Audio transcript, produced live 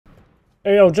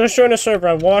Hey, yo, just join the server.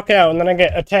 I walk out and then I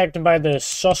get attacked by this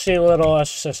sussy little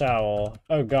SS owl.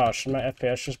 Oh gosh, my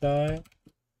FPS just died.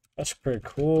 That's pretty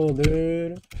cool,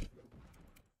 dude.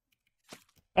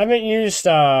 I haven't used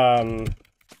Taki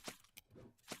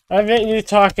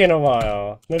in a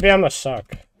while. Maybe I'm a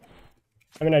suck.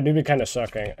 I mean, I do be kind of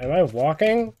sucking. Am I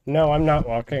walking? No, I'm not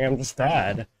walking. I'm just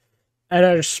bad. And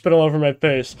I just spit all over my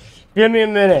face. Give me a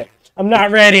minute. I'm not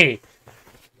ready.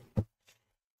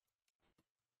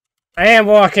 I am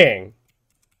walking.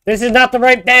 This is not the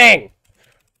right thing.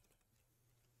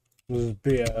 This is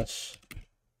BS.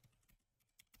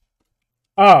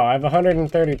 Oh, I have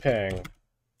 130 ping.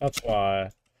 That's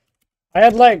why. I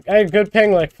had good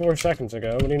ping like 4 seconds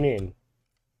ago. What do you mean?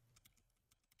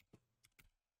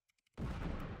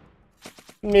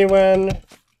 Me win.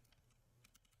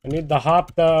 I need the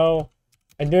hop though.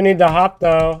 I do need the hop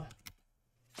though.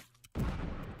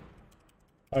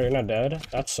 Oh, you're not dead?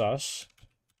 That's sus.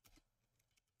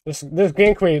 This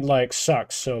Ginkweed like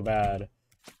sucks so bad.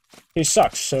 He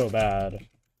sucks so bad.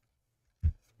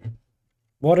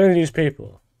 What are these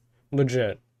people?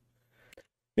 Legit.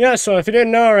 Yeah, so if you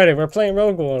didn't know already, we're playing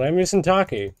ro-ghoul and I'm using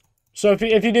Taki. So if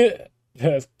you do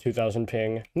 2000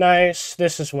 ping. Nice.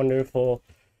 This is wonderful.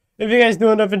 If you guys do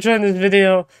end up enjoying this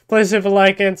video, please leave a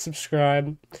like and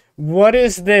subscribe. What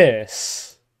is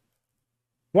this?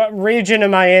 What region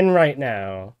am I in right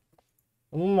now?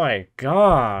 Oh my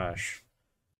gosh.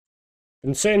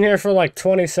 Been sitting here for like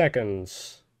 20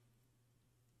 seconds.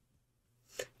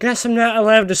 Guess I'm not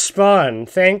allowed to spawn.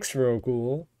 Thanks,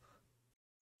 ro-ghoul.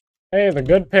 Hey, the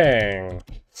good ping.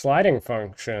 Sliding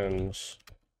functions.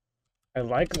 I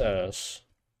like this.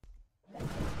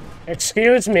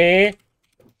 Excuse me.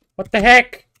 What the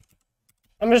heck?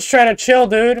 I'm just trying to chill,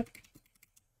 dude.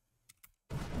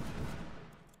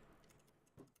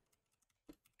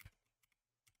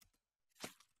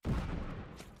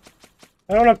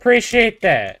 I don't appreciate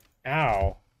that.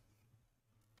 Ow.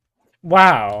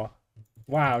 Wow.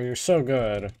 Wow, you're so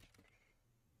good.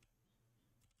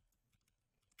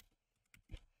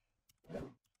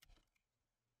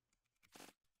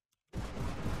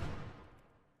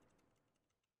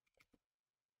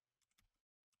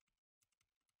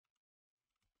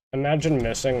 Imagine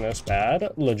missing this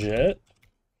bad. Legit.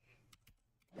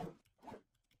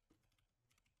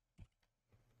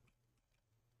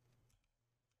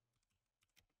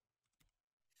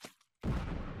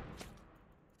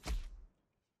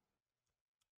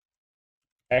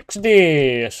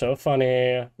 XD. So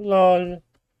funny. Lol.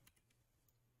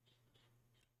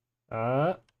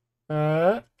 Uh.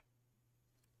 Uh.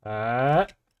 Uh.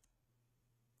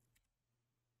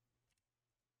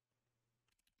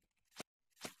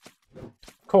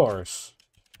 Of course.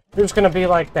 Who's gonna be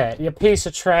like that? You piece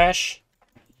of trash.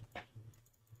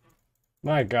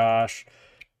 My gosh.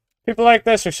 People like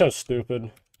this are so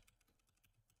stupid.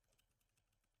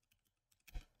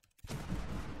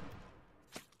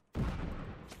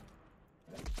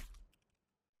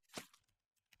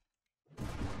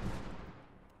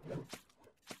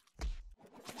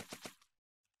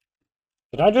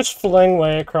 Did I just fling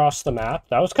way across the map?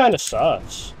 That was kind of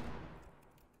sus.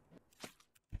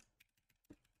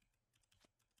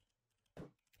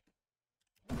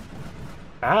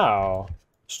 Ow.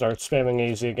 Start spamming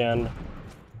easy again.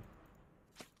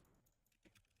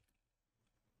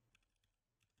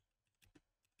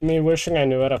 Me wishing I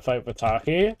knew how to fight with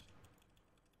Taki.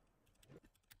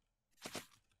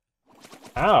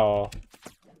 Ow.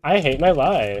 I hate my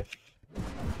life.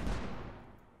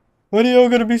 When are y'all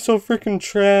gonna be so freaking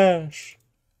trash?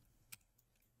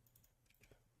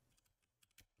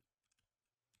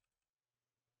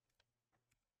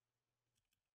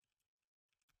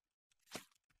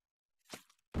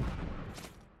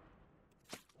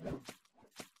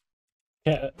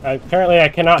 Yeah, apparently I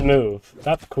cannot move.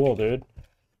 That's cool, dude.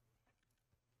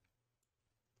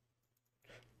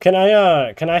 Can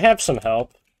I have some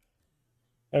help?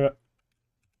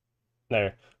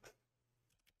 There.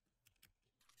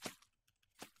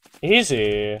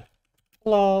 Easy.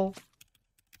 Lol.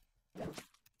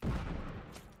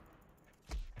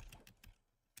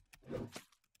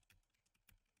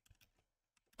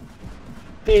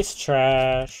 Piece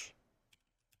trash.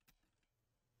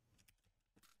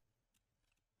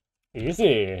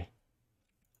 Easy.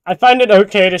 I find it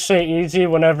okay to say easy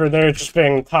whenever they're just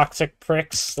being toxic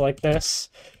pricks like this.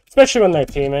 Especially when they're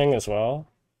teaming as well.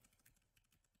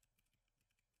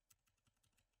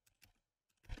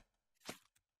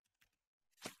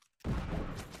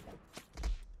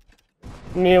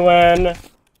 Me win.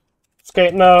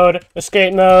 Escape mode.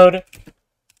 Escape mode.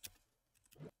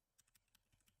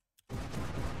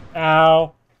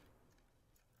 Ow.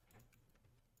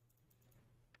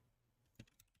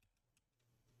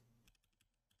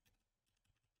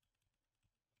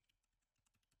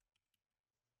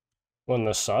 When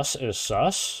the sus is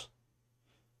sus?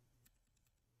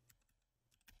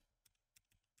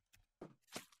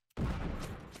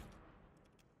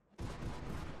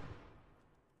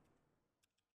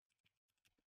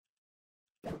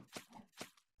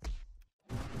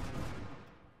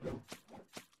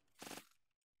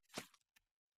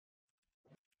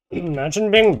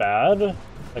 Imagine being bad.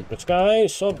 Like, this guy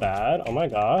is so bad. Oh my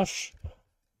gosh.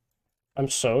 I'm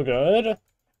so good.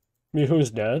 Mihu's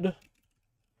dead.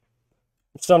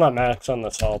 I'm still not max on the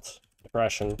salt.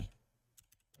 Depression.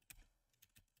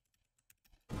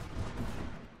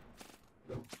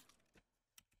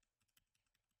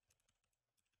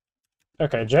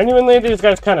 Okay, genuinely, these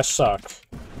guys kind of suck.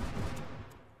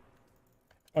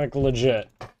 Like, legit.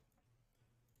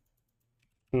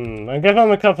 I'll give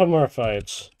him a couple more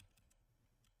fights.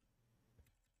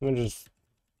 Let me just...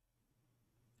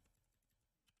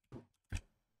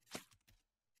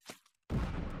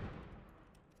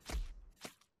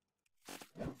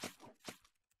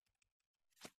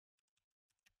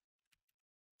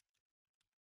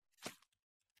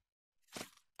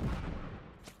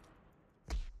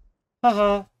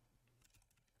 Haha.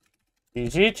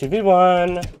 Easy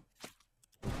 2v1.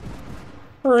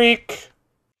 Freak.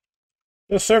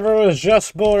 The server was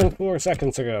just born 4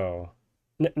 seconds ago.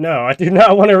 No, I do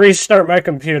not want to restart my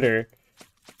computer.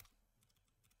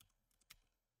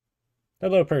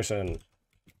 Hello, person.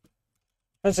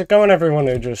 How's it going, everyone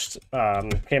who just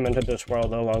came into this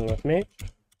world along with me?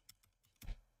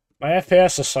 My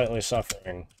FPS is slightly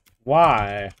suffering.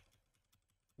 Why?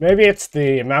 Maybe it's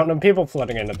the amount of people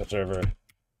flooding into the server.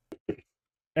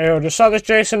 Ayo, just saw this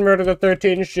Jason murder the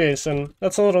 13th Jason.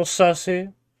 That's a little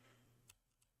sussy.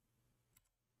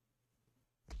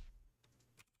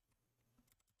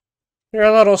 You're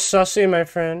a little sussy, my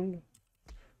friend.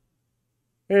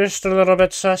 You're just a little bit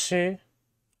sussy.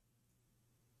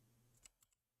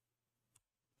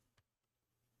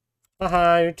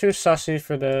 Haha, you're too sussy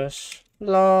for this.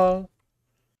 Lol.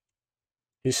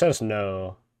 He says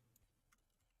no.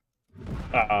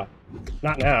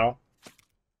 Not now.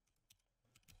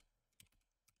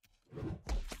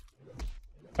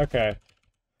 Okay.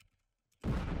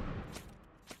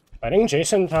 Fighting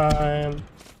Jason time.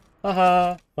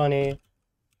 Haha, funny.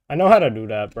 I know how to do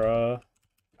that, bro.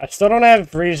 I still don't have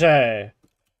freeze, so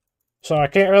I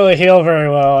can't really heal very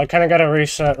well. I kind of gotta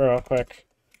reset real quick.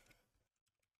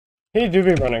 He do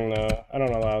be running, though. I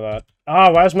don't allow that.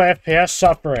 Ah, why is my FPS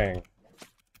suffering?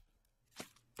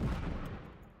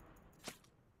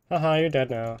 Haha, you're dead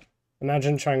now.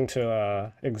 Imagine trying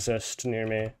to, exist near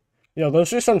me. Yo,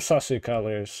 those are some sussy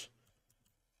colors.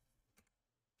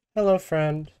 Hello,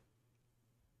 friend.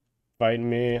 Fight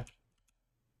me.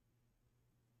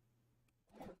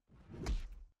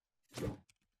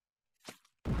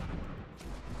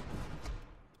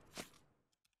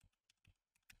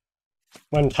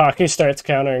 When Taki starts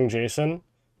countering Jason?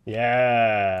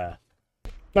 Yeah.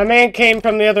 My man came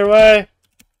from the other way.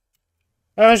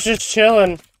 I was just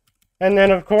chilling. And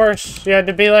then, of course, you had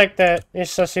to be like that, you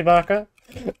sussy baka.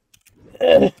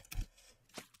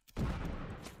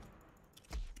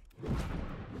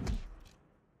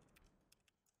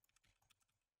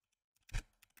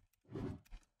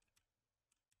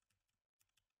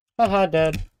 Haha,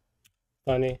 dead.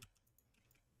 Funny.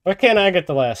 Why can't I get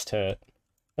the last hit?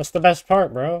 That's the best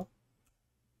part, bro.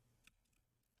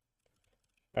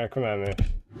 Alright, come at me.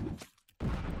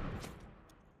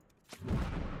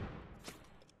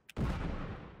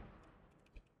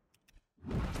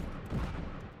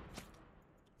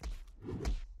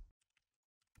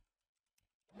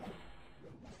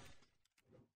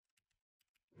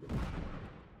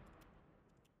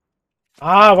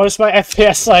 Ah, what is my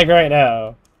FPS like right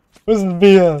now? What's the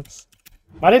BS?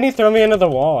 Why didn't he throw me into the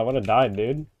wall? I would have died,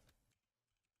 dude.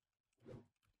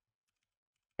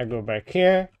 I go back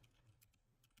here.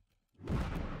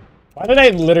 Why did I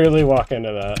literally walk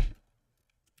into that?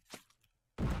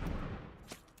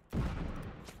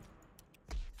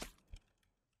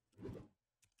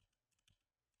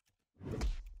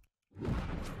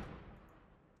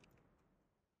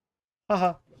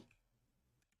 Haha.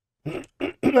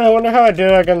 I wonder how I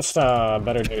do against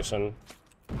better Jason.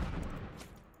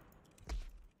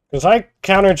 Because I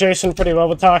counter Jason pretty well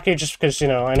with Taki, just because, you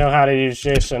know, I know how to use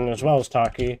Jason as well as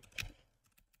Taki.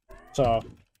 So,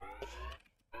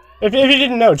 if you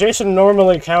didn't know, Jason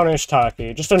normally counters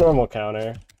Taki, just a normal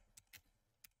counter.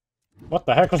 What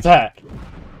the heck was that?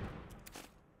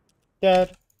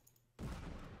 Dead.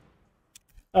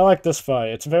 I like this fight,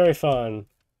 it's very fun.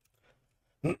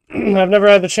 I've never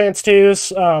had the chance to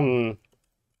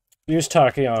use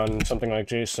Taki on something like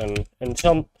Jason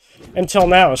until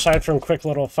now, aside from quick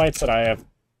little fights that I have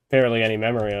barely any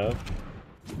memory of.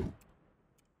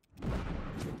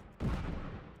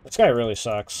 This guy really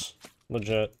sucks.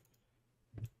 Legit.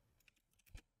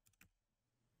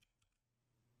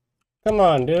 Come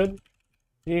on, dude.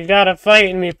 You gotta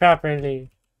fight me properly.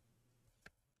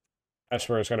 I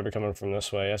swear it's gotta be coming from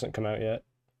this way. It hasn't come out yet.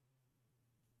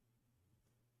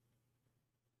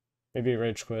 Maybe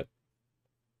rage quit.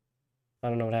 I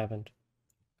don't know what happened.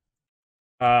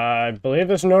 I believe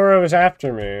this Noro is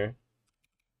after me.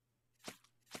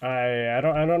 I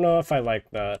don't know if I like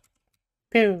that.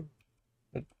 Pew!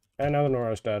 I know the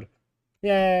Noro's dead.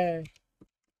 Yay!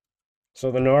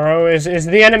 So the Noro is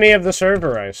the enemy of the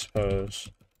server, I suppose.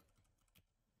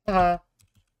 Haha.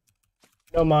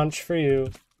 No munch for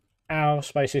you. Ow,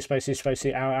 spicy, spicy,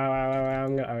 spicy. Ow, ow, ow, ow,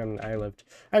 ow. I lived.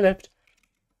 I lived.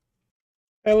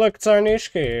 Hey, look, it's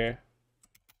Arnishki.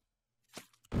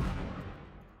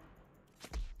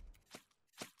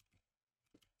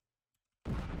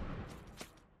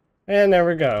 And there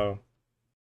we go.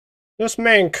 This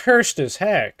man cursed as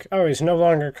heck. Oh, he's no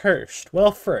longer cursed.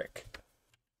 Well, frick.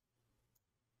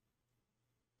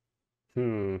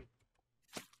 Do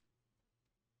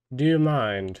you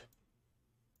mind?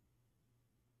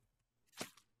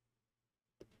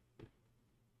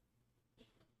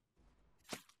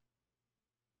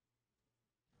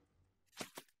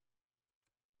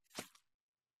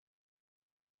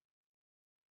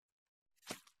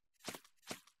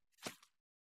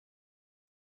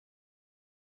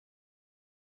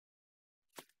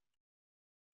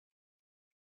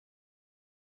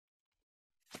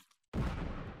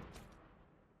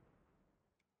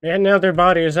 And now their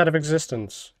body is out of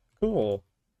existence. Cool.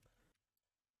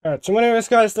 Alright, so anyways,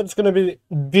 guys, that's gonna be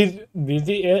the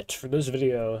it for this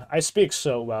video. I speak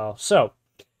so well. So,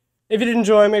 if you did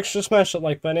enjoy, make sure to smash that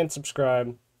like button and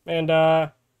subscribe. And,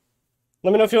 let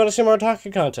me know if you want to see more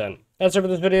TakiK content. That's it for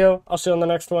this video. I'll see you on the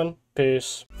next one.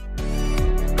 Peace.